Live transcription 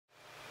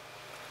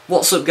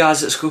What's up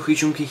guys, it's Cookie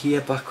Junkie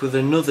here, back with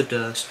another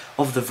dose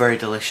of the very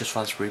delicious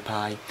Raspberry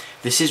Pi.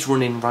 This is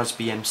running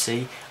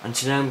XBMC, and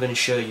today I'm going to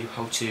show you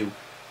how to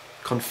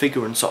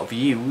configure and sort of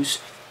use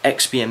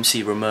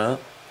XBMC remote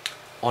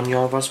on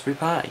your Raspberry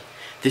Pi.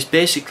 This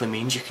basically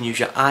means you can use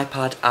your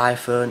iPad,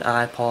 iPhone,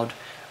 iPod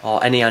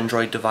or any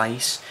Android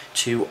device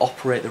to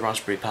operate the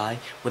Raspberry Pi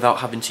without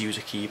having to use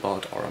a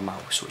keyboard or a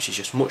mouse, which is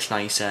just much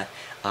nicer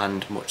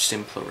and much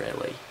simpler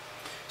really.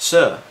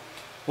 So,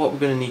 what we're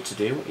going to need to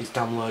do is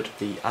download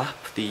the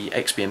app, the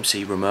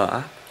XBMC remote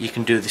app. You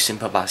can do this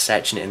simply by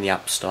searching it in the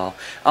App Store.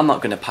 I'm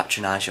not going to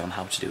patronise you on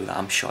how to do that,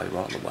 I'm sure you're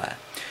all aware.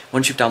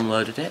 Once you've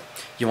downloaded it,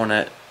 you want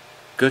to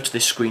go to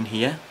this screen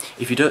here.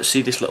 If you don't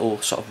see this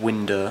little sort of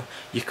window,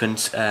 you can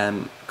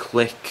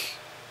click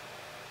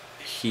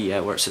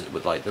here where it says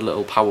with like the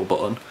little power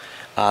button,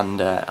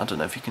 and I don't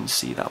know if you can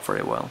see that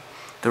very well.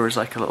 There is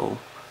like a little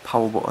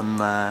power button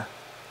there.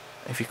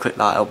 If you click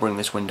that, it'll bring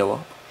this window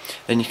up.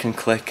 Then you can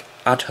click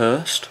Add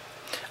Host,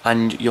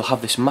 and you'll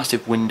have this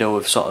massive window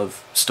of sort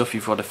of stuff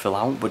you've got to fill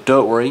out, but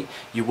don't worry,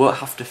 you won't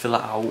have to fill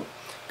it out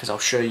because I'll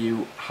show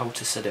you how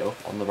to set it up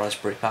on the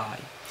Raspberry Pi.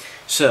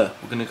 So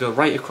we're going to go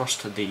right across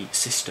to the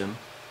System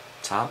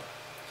tab,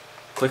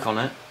 click on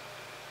it,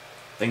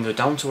 then go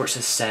down to where it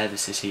says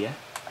Services here,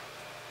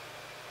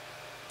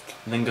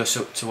 and then go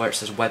to where it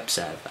says Web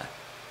Server.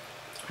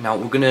 Now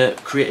we're going to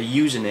create a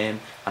username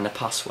and a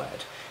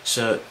password.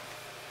 So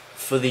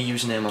for the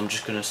username I'm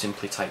just going to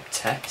simply type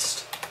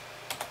test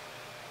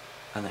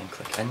and then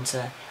click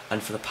enter,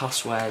 and for the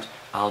password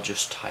I'll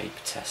just type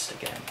test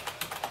again,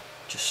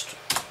 just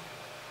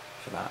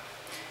for that.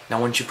 Now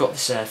once you've got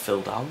this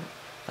filled out,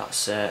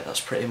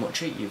 that's pretty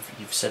much it.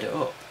 You've set it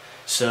up.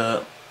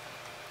 So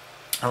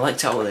I like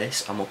to out of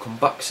this, and we'll come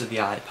back to the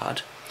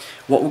iPad.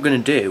 What we're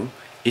going to do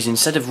is,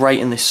 instead of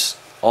writing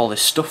all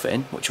this stuff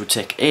in, which would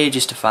take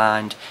ages to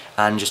find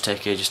and just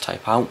take ages to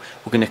type out,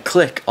 we're going to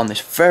click on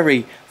this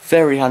very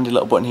handy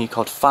little button here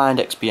called Find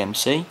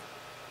XBMC.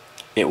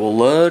 It will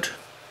load,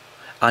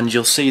 and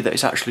you'll see that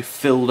it's actually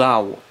filled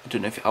out. I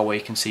don't know how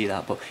you can see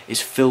that, but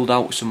it's filled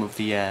out some of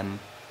the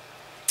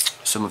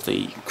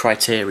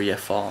criteria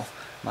for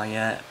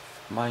my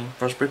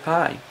Raspberry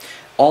Pi.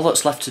 All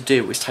that's left to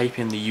do is type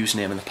in the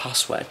username and the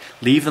password.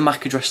 Leave the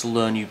MAC address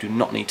alone, you do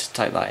not need to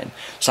type that in.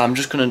 So I'm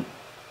just going to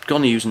go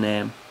on the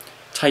username,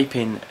 type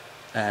in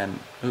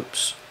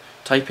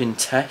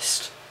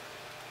test,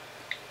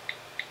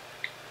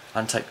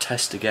 and type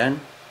test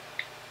again.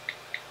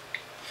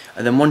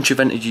 And then once you've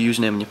entered your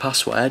username and your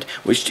password,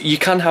 which you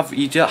don't have to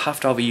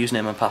have a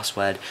username and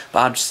password, but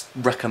I'd just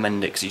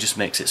recommend it because it just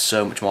makes it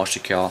so much more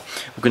secure.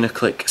 We're going to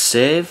click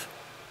save,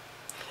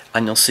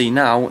 and you'll see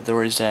now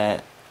there is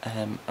a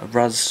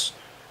XBMC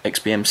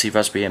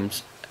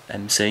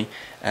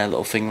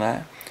little thing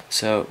there.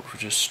 So we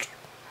just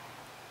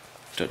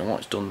don't know what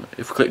it's done.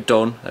 If we click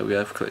done, there we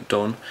go. If we click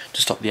done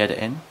to stop the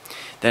editing,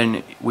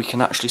 then we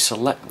can actually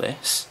select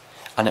this,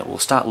 and it will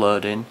start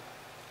loading,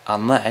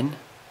 and then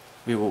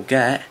we will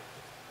get,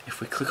 if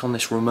we click on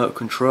this remote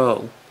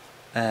control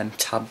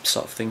tab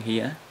sort of thing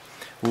here,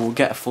 we will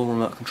get a full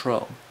remote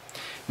control.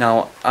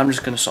 Now I'm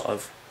just going to sort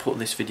of put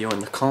this video in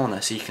the corner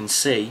so you can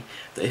see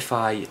that if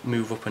I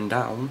move up and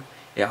down,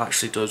 it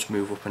actually does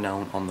move up and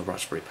down on the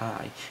Raspberry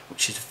Pi,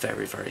 which is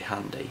very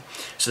handy.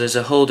 So there's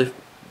a whole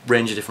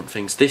range of different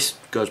things. This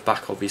goes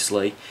back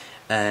obviously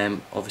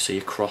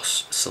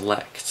across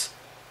select,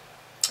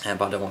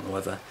 but I don't want to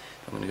ever.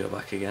 I'm going to go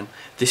back again.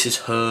 This is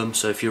home,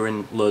 so if you're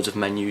in loads of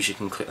menus you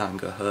can click that and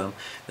go home.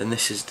 Then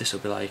this will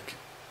be like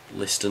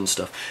list and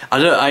stuff.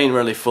 I ain't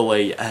really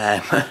fully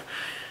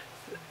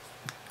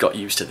got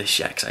used to this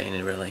yet because I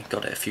ain't really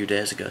got it a few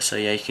days ago. So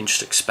yeah, you can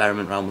just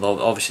experiment around with all.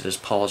 Obviously there's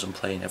pause and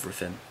play and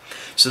everything.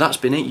 So that's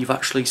been it. You've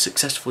actually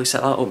successfully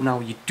set that up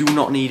now. You do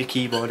not need a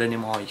keyboard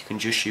anymore. You can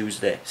just use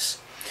this.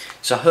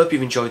 So I hope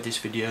you've enjoyed this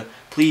video.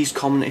 Please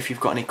comment if you've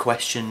got any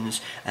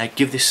questions.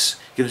 Give this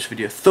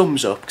video a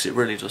thumbs up because it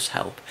really does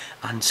help,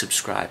 and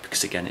subscribe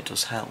because again it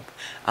does help.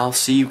 I'll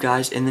see you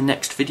guys in the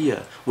next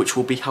video, which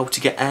will be how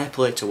to get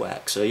AirPlay to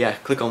work. So yeah,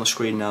 click on the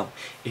screen now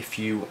if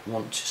you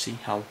want to see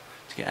how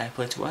to get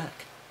AirPlay to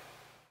work.